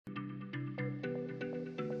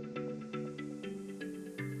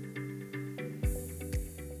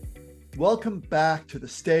Welcome back to the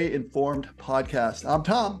Stay Informed podcast. I'm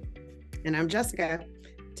Tom. And I'm Jessica.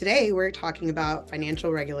 Today, we're talking about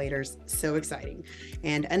financial regulators, so exciting,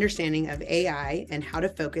 and understanding of AI and how to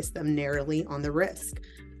focus them narrowly on the risk.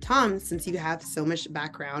 Tom, since you have so much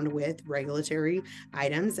background with regulatory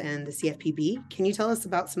items and the CFPB, can you tell us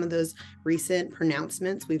about some of those recent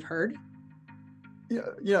pronouncements we've heard?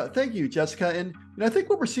 Yeah, thank you, Jessica. And I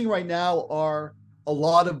think what we're seeing right now are a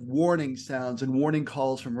lot of warning sounds and warning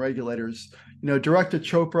calls from regulators. Director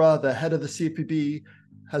Chopra, the head of the CFPB,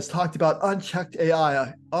 has talked about unchecked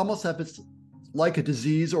AI, almost as it's like a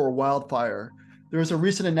disease or a wildfire. There was a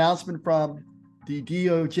recent announcement from the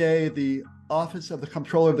DOJ, the Office of the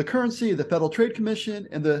Comptroller of the Currency, the Federal Trade Commission,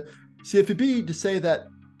 and the CFPB to say that,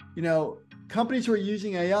 companies who are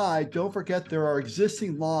using AI, don't forget there are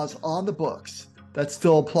existing laws on the books that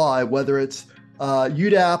still apply, whether it's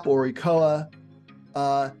UDAP or ECOA.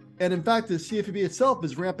 And in fact, the CFPB itself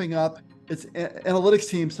is ramping up its analytics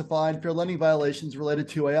teams to find fair lending violations related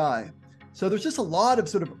to AI. So there's just a lot of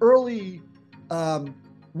sort of early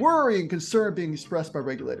worry and concern being expressed by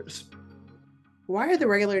regulators. Why are the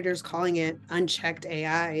regulators calling it unchecked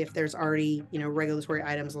AI if there's already, regulatory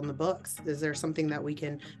items on the books? Is there something that we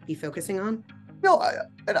can be focusing on?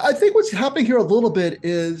 I think what's happening here a little bit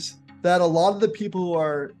is that a lot of the people who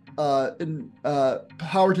are in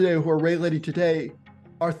power today, who are regulating today,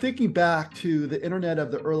 are thinking back to the internet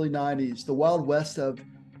of the early 90s, the Wild West of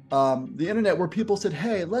the internet, where people said,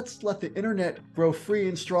 hey, let's let the internet grow free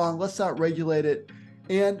and strong. Let's not regulate it.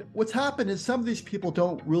 And what's happened is some of these people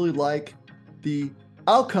don't really like the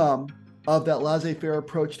outcome of that laissez-faire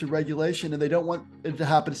approach to regulation, and they don't want it to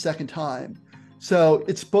happen a second time. So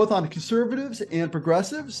it's both on conservatives and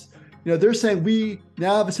progressives. They're saying we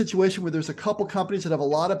now have a situation where there's a couple companies that have a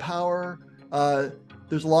lot of power.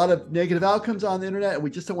 There's a lot of negative outcomes on the internet, and we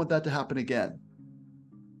just don't want that to happen again.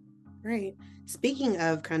 Right. Speaking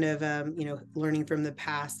of kind of, learning from the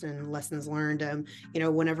past and lessons learned,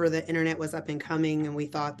 whenever the internet was up and coming and we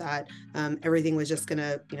thought that everything was just going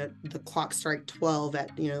to, the clock strike 12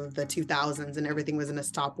 at, the 2000s and everything was going to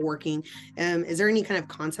stop working. Is there any kind of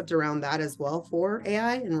concept around that as well for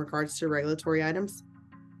AI in regards to regulatory items?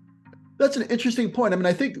 That's an interesting point.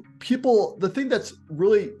 I think the thing that's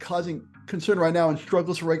really causing concern right now and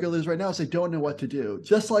struggles for regulators right now is they don't know what to do.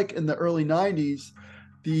 Just like in the early 90s,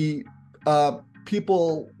 the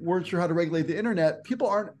people weren't sure how to regulate the internet. People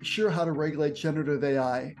aren't sure how to regulate generative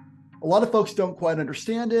AI. A lot of folks don't quite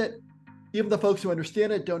understand it. Even the folks who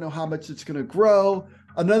understand it don't know how much it's going to grow.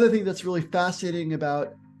 Another thing that's really fascinating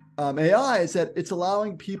about AI is that it's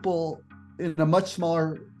allowing people in a much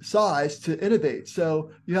smaller size to innovate.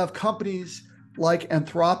 So you have companies like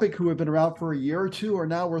Anthropic, who have been around for a year or two, are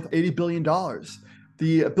now worth $80 billion.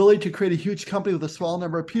 The ability to create a huge company with a small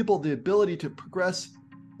number of people, the ability to progress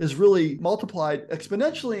is really multiplied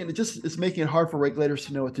exponentially, and it just is making it hard for regulators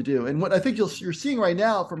to know what to do. And what I think you're seeing right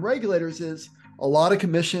now from regulators is a lot of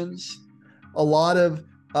commissions, a lot of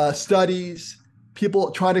studies,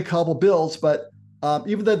 people trying to cobble bills, but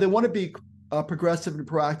even though they want to be progressive and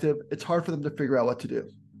proactive, it's hard for them to figure out what to do.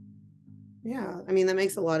 Yeah, that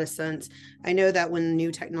makes a lot of sense. I know that when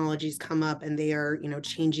new technologies come up and they are,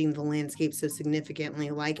 changing the landscape so significantly,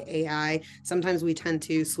 like AI, sometimes we tend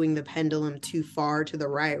to swing the pendulum too far to the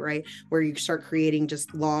right, where you start creating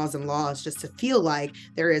just laws and laws just to feel like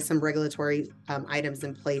there is some regulatory items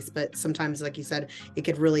in place. But sometimes, like you said, it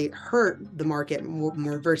could really hurt the market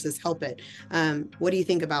more versus help it. What do you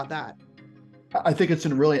think about that? I think it's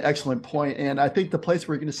a really excellent point. And I think the place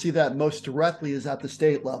where you're going to see that most directly is at the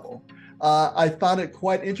state level. I found it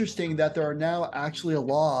quite interesting that there are now actually a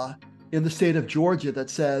law in the state of Georgia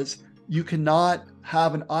that says you cannot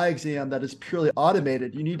have an eye exam that is purely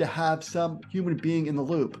automated. You need to have some human being in the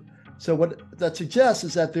loop. So what that suggests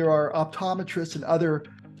is that there are optometrists and other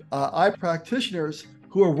eye practitioners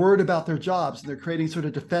who are worried about their jobs, and they're creating sort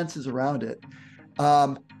of defenses around it.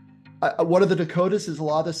 One of the Dakotas is a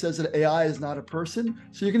law that says that AI is not a person.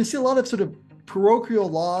 So you're going to see a lot of sort of parochial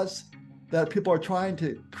laws that people are trying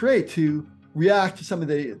to create to react to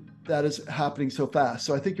something that is happening so fast.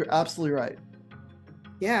 So I think you're absolutely right.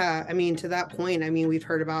 Yeah, to that point, we've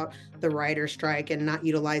heard about the writer strike and not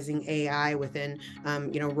utilizing AI within,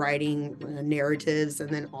 writing narratives, and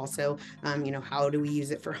then also, how do we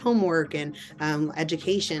use it for homework and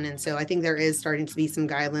education? And so I think there is starting to be some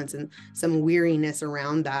guidelines and some weariness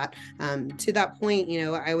around that. To that point,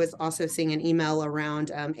 I was also seeing an email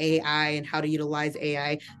around AI and how to utilize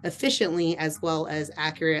AI efficiently as well as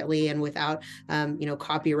accurately and without,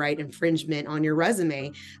 copyright infringement on your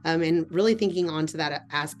resume, and really thinking onto that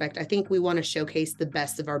aspect, I think we want to showcase the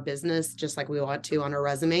best of our business, just like we want to on our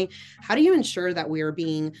resume. How do you ensure that we are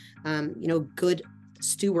being, good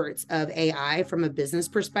stewards of AI from a business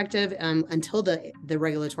perspective until the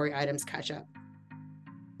regulatory items catch up?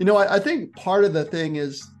 I think part of the thing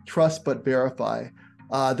is trust but verify.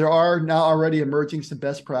 There are now already emerging some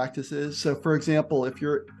best practices. So, for example, if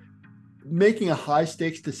you're making a high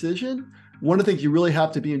stakes decision, one of the things you really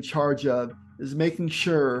have to be in charge of is making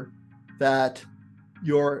sure that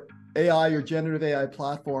your AI, your generative AI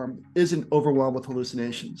platform isn't overwhelmed with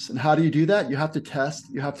hallucinations. And how do you do that? You have to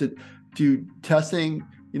test, you have to do testing,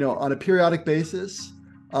 on a periodic basis.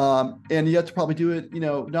 And you have to probably do it,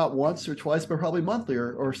 not once or twice, but probably monthly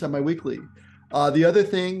or semi-weekly. The other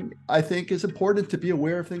thing I think is important to be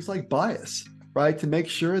aware of things like bias, right? To make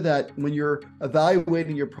sure that when you're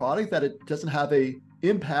evaluating your product, that it doesn't have a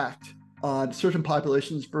impact on certain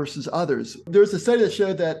populations versus others. There's a study that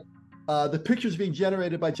showed that the pictures being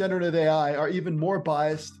generated by generative AI are even more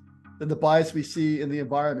biased than the bias we see in the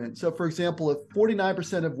environment. So, for example, if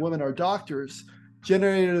 49% of women are doctors,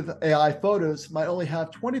 generative AI photos might only have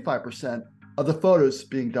 25% of the photos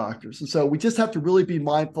being doctors. And so we just have to really be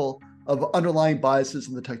mindful of underlying biases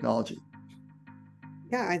in the technology.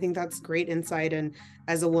 Yeah, I think that's great insight. And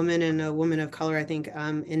as a woman and a woman of color, I think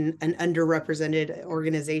in an underrepresented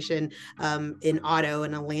organization in auto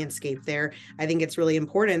and a landscape there, I think it's really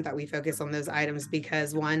important that we focus on those items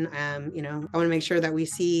because one, I want to make sure that we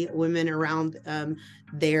see women around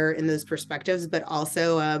there in those perspectives, but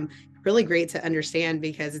also really great to understand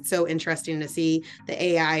because it's so interesting to see the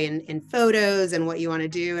AI in photos and what you want to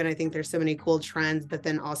do. And I think there's so many cool trends, but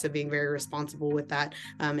then also being very responsible with that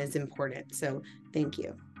is important. So thank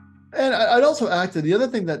you. And I'd also add that the other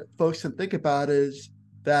thing that folks can think about is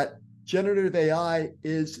that generative AI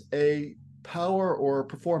is a power or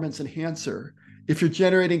performance enhancer. If you're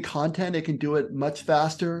generating content, it can do it much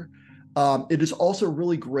faster. It is also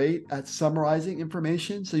really great at summarizing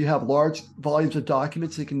information. So you have large volumes of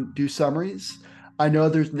documents that can do summaries. I know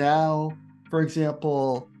there's now, for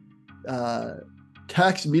example,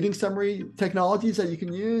 text meeting summary technologies that you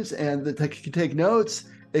can use and that can take notes.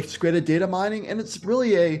 It's great at data mining, and it's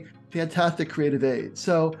really a fantastic creative aid.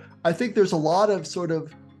 So I think there's a lot of sort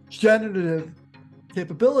of generative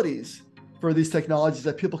capabilities for these technologies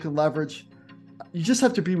that people can leverage. You just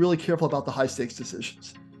have to be really careful about the high stakes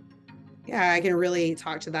decisions. Yeah, I can really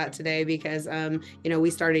talk to that today because, we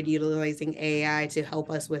started utilizing AI to help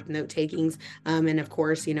us with note takings. And of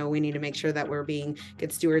course, we need to make sure that we're being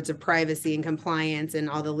good stewards of privacy and compliance and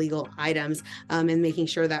all the legal items and making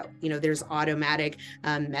sure that, there's automatic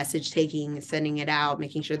message taking, sending it out,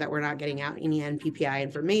 making sure that we're not getting out any NPPI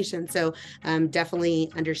information. So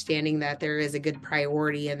definitely understanding that there is a good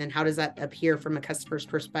priority. And then how does that appear from a customer's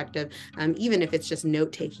perspective? Even if it's just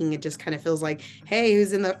note taking, it just kind of feels like, hey,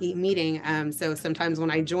 who's in the meeting? So sometimes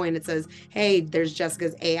when I join, it says, hey, there's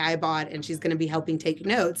Jessica's AI bot and she's going to be helping take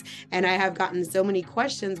notes. And I have gotten so many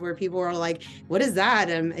questions where people are like, what is that?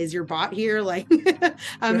 Is your bot here? Like,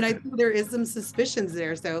 and I think there is some suspicions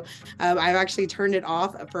there. So I've actually turned it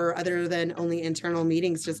off for other than only internal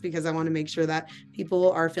meetings, just because I want to make sure that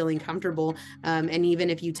people are feeling comfortable. And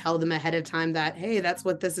even if you tell them ahead of time that, hey, that's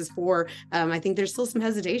what this is for, I think there's still some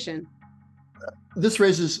hesitation. This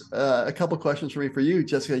raises a couple of questions for me for you,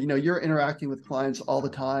 Jessica. You're interacting with clients all the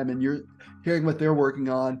time and you're hearing what they're working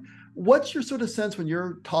on. What's your sort of sense when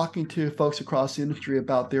you're talking to folks across the industry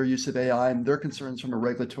about their use of AI and their concerns from a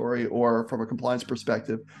regulatory or from a compliance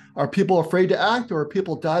perspective? Are people afraid to act, or are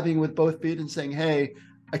people diving with both feet and saying, hey,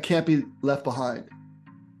 I can't be left behind?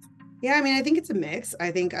 Yeah, I mean, I think it's a mix. I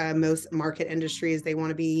think most market industries, they want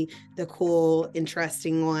to be the cool,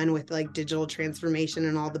 interesting one with like digital transformation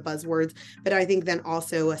and all the buzzwords. But I think then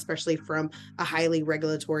also, especially from a highly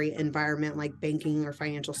regulatory environment like banking or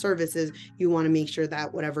financial services, you want to make sure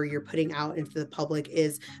that whatever you're putting out into the public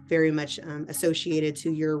is very much associated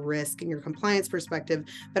to your risk and your compliance perspective,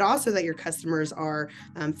 but also that your customers are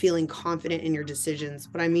feeling confident in your decisions.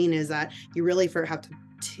 What I mean is that you really have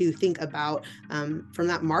to think about from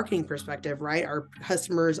that marketing perspective, right? Are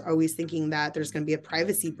customers always thinking that there's going to be a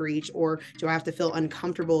privacy breach, or do I have to feel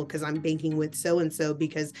uncomfortable because I'm banking with so-and-so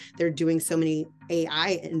because they're doing so many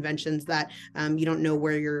AI inventions that you don't know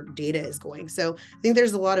where your data is going. So I think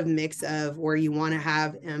there's a lot of mix of where you want to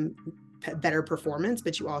have better performance,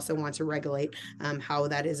 but you also want to regulate how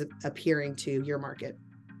that is appearing to your market.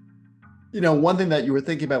 One thing that you were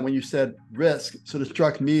thinking about when you said risk sort of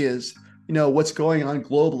struck me is, what's going on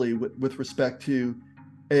globally with respect to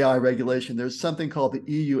AI regulation. There's something called the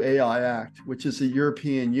EU AI Act, which is the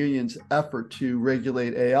European Union's effort to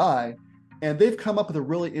regulate AI. And they've come up with a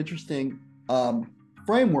really interesting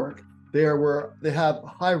framework they have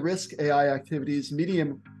high risk AI activities,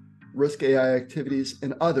 medium risk AI activities,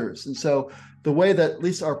 and others. And so the way that at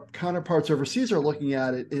least our counterparts overseas are looking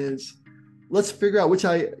at it is, let's figure out which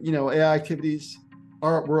AI activities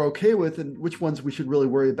we're okay with and which ones we should really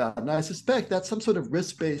worry about. And I suspect that's some sort of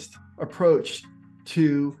risk-based approach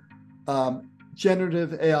to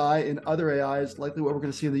generative AI and other AI is likely what we're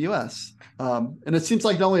going to see in the US. And it seems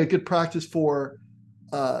like not only a good practice for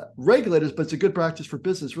regulators, but it's a good practice for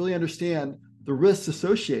business. Really understand the risks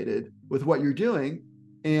associated with what you're doing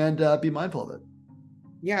and be mindful of it.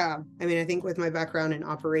 Yeah, I mean, I think with my background in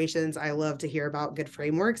operations, I love to hear about good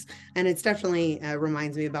frameworks, and it's definitely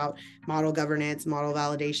reminds me about model governance, model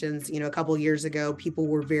validations. A couple of years ago, people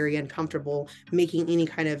were very uncomfortable making any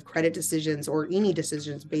kind of credit decisions or any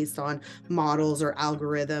decisions based on models or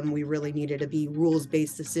algorithm. We really needed to be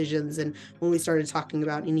rules-based decisions, and when we started talking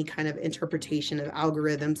about any kind of interpretation of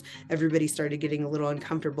algorithms, everybody started getting a little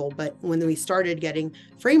uncomfortable. But when we started getting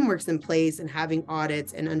frameworks in place and having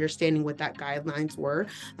audits and understanding what that guidelines were,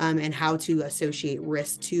 and how to associate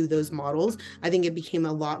risk to those models, I think it became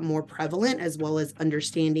a lot more prevalent, as well as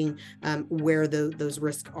understanding where those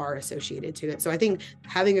risks are associated to it. So I think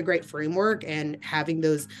having a great framework and having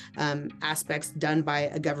those aspects done by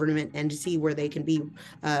a government entity where they can be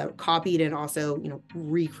copied and also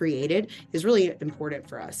recreated is really important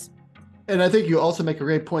for us. And I think you also make a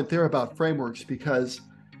great point there about frameworks, because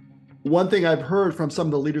one thing I've heard from some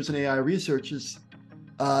of the leaders in AI research is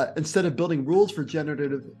instead of building rules for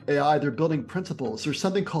generative AI, they're building principles. There's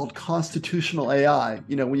something called constitutional AI.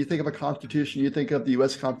 When you think of a constitution, you think of the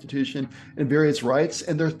US Constitution and various rights,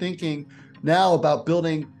 and they're thinking now about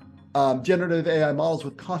building generative AI models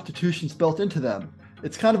with constitutions built into them.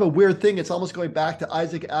 It's kind of a weird thing. It's almost going back to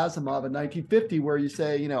Isaac Asimov in 1950, where you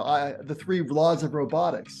say, the three laws of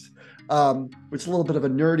robotics, which is a little bit of a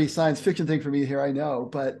nerdy science fiction thing for me here, I know.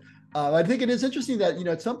 But I think it is interesting that,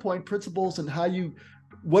 at some point, principles and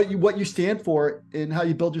what you stand for and how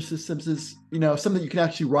you build your systems is, something you can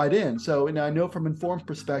actually write in. So, I know from Inform's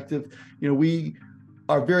perspective, we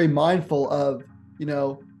are very mindful of,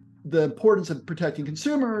 the importance of protecting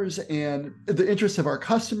consumers and the interests of our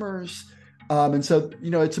customers. And so,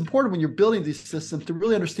 it's important when you're building these systems to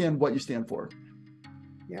really understand what you stand for.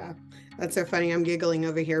 Yeah, that's so funny. I'm giggling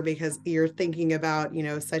over here because you're thinking about,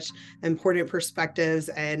 such important perspectives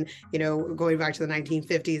and, going back to the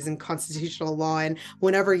 1950s and constitutional law. And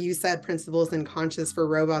whenever you said principles and conscience for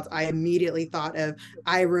robots, I immediately thought of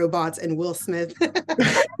iRobots and Will Smith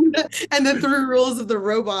and the three rules of the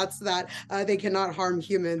robots that they cannot harm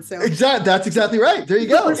humans. So that's exactly right. There you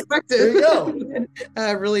go. Perspective. There you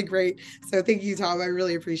go. Really great. So thank you, Tom. I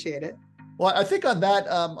really appreciate it. Well, I think on that,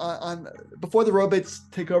 before the robots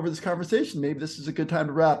take over this conversation, maybe this is a good time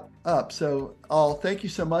to wrap up. So I'll thank you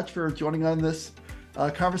so much for joining on this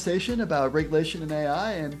conversation about regulation and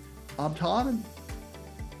AI. And I'm Tom.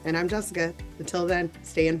 And I'm Jessica. Until then,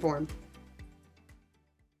 stay informed.